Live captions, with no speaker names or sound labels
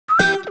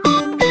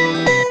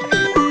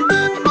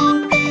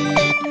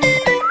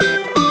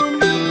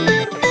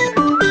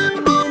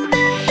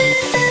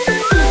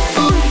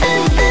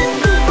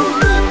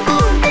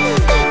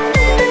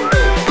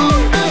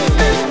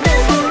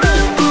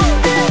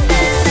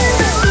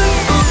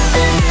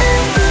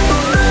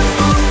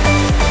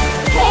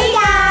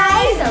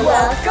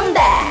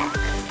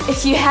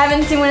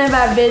haven't seen one of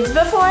our vids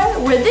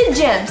before, we're the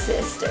Gem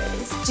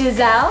Sisters.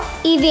 Giselle,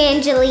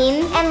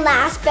 Evangeline, and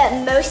last but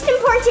most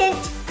important,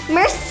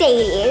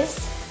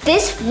 Mercedes.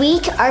 This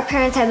week, our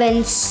parents have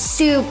been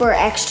super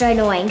extra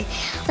annoying,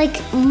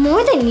 like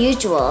more than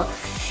usual.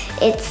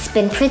 It's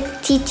been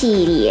pretty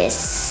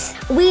tedious.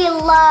 We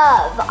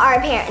love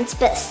our parents,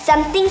 but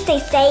some things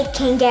they say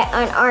can get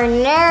on our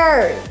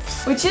nerves.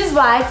 which is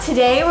why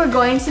today we're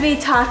going to be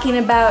talking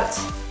about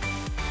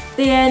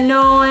the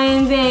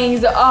annoying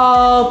things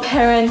all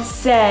parents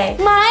say.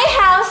 My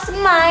house,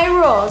 my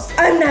rules.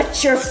 I'm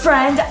not your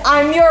friend,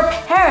 I'm your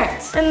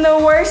parent. And the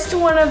worst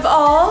one of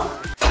all,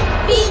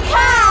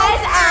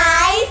 because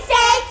I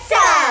said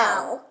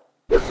so.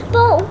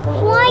 But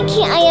why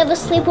can't I have a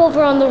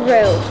sleepover on the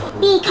roof?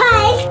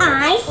 Because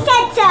I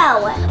said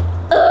so.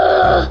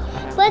 Ugh.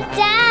 But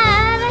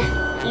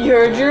Dad. You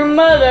heard your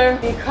mother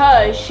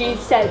because she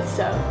said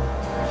so.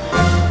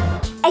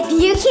 If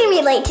you can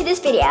relate to this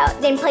video,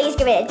 then please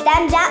give it a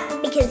thumbs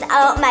up because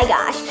oh my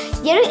gosh,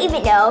 you don't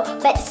even know,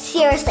 but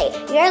seriously,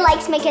 your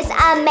likes make us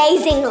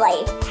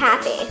amazingly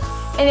happy.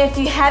 And if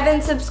you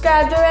haven't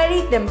subscribed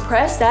already, then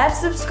press that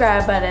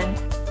subscribe button.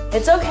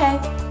 It's okay,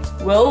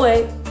 we'll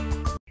wait.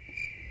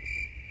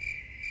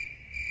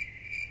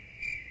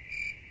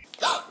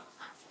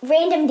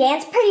 Random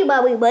dance party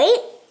while we wait?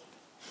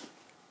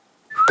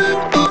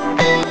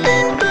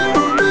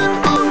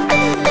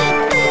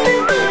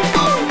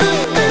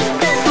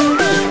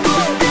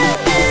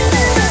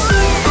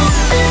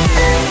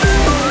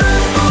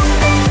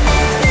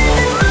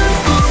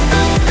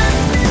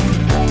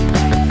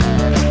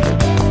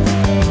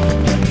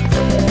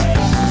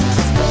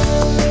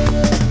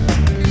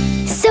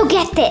 So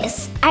get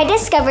this, I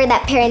discovered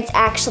that parents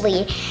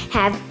actually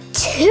have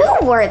 2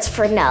 words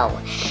for no.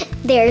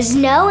 There's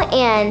no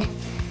and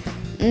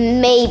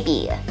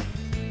maybe.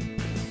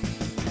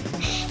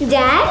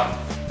 Dad,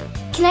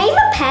 can I have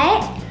a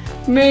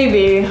pet?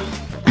 Maybe.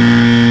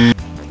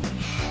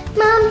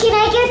 Mom, can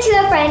I go to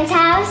a friend's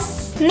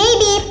house?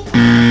 Maybe.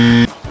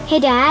 Hey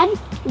Dad,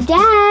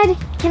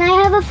 can I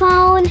have a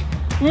phone?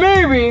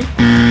 Maybe.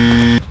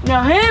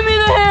 Now hand me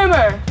the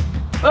hammer.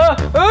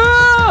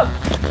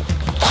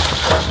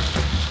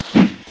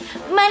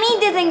 Money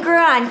doesn't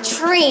grow on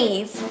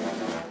trees.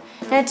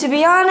 Now to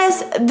be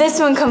honest, this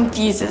one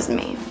confuses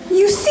me.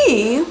 You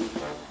see,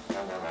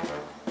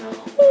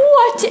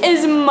 what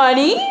is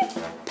money?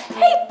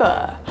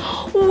 Paper.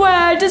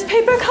 Where does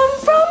paper come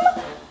from?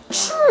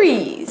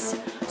 Trees.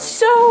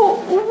 So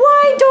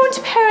why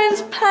don't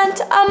parents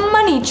plant a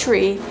money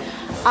tree?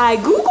 I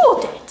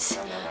googled it.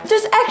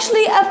 There's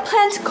actually a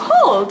plant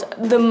called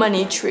the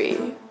money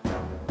tree.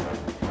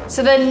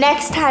 So the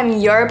next time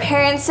your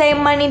parents say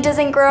money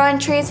doesn't grow on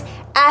trees,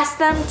 ask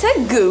them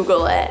to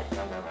Google it.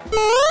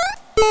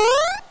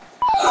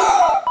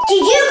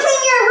 Did you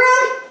clean your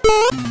room?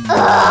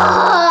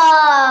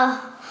 Ugh.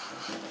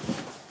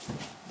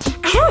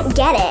 I don't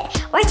get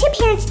it. Why do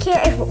parents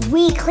care if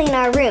we clean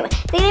our room?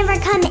 They never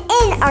come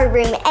in our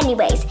room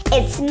anyways.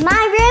 It's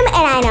my room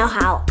and I know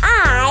how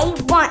I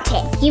want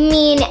it. You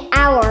mean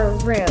our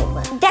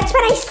room? That's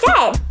what I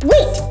said.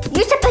 Wait,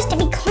 you're supposed to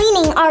be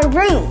cleaning our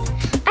room.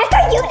 I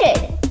thought you did.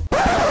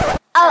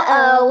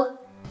 Uh-oh.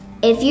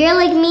 If you're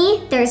like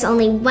me, there's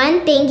only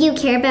one thing you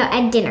care about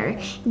at dinner,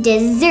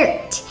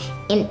 dessert.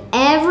 And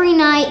every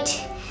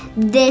night,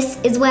 this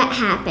is what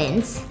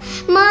happens.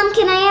 Mom,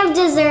 can I have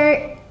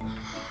dessert?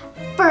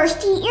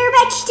 First, eat your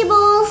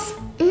vegetables.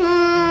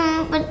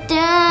 But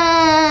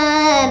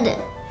Dad.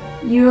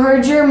 You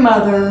heard your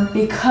mother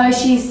because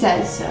she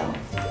said so.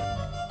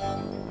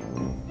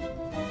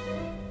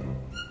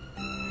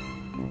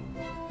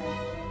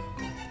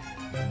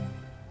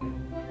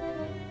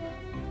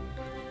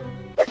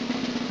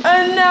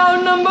 And now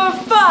number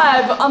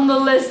 5 on the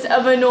list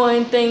of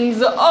annoying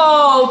things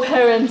all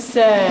parents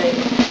say.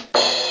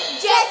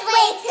 Just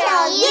wait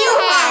till you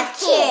have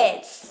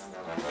kids.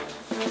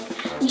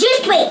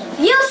 Just wait,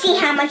 you'll see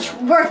how much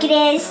work it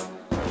is.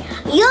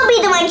 You'll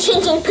be the one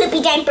changing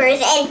poopy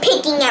diapers and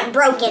picking up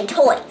broken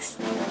toys.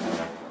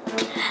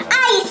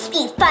 I used to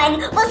be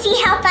fun. We'll see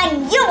how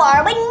fun you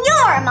are when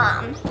you're a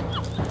mom.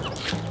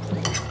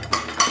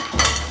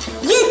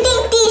 You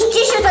think these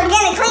dishes are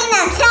gonna clean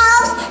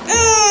themselves?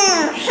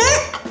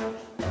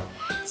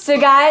 So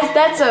guys,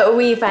 that's what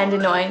we find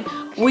annoying.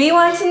 We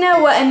want to know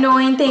what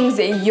annoying things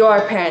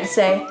your parents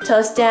say. Tell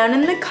us down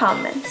in the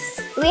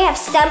comments. We have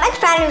so much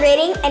fun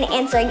reading and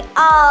answering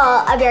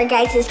all of your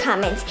guys'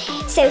 comments.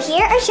 So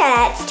here are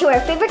shout-outs to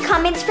our favorite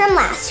comments from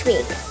last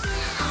week.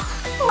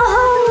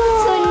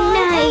 Oh, so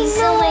nice.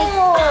 Oh my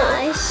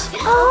gosh.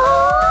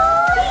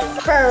 Oh,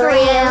 for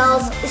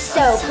reals.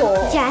 So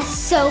cool. Yeah,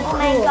 so cool. Oh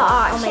my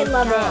gosh, I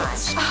love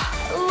it.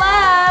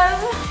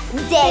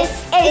 Love. This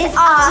is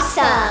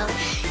awesome.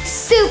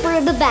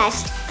 Super the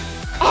best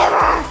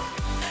ever.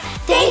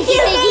 Thank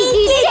you.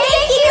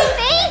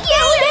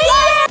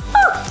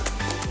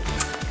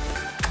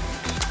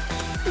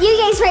 You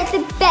guys write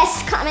the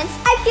best comments.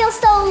 I feel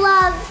so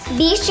loved.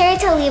 Be sure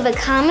to leave a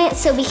comment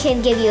so we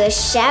can give you a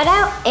shout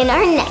out in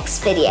our next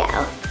video.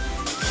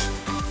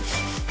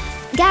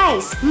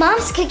 Guys,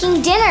 Mom's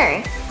cooking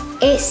dinner.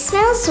 It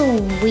smells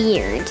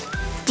weird.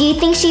 Do you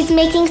think she's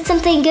making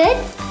something good?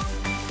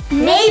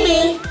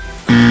 Maybe.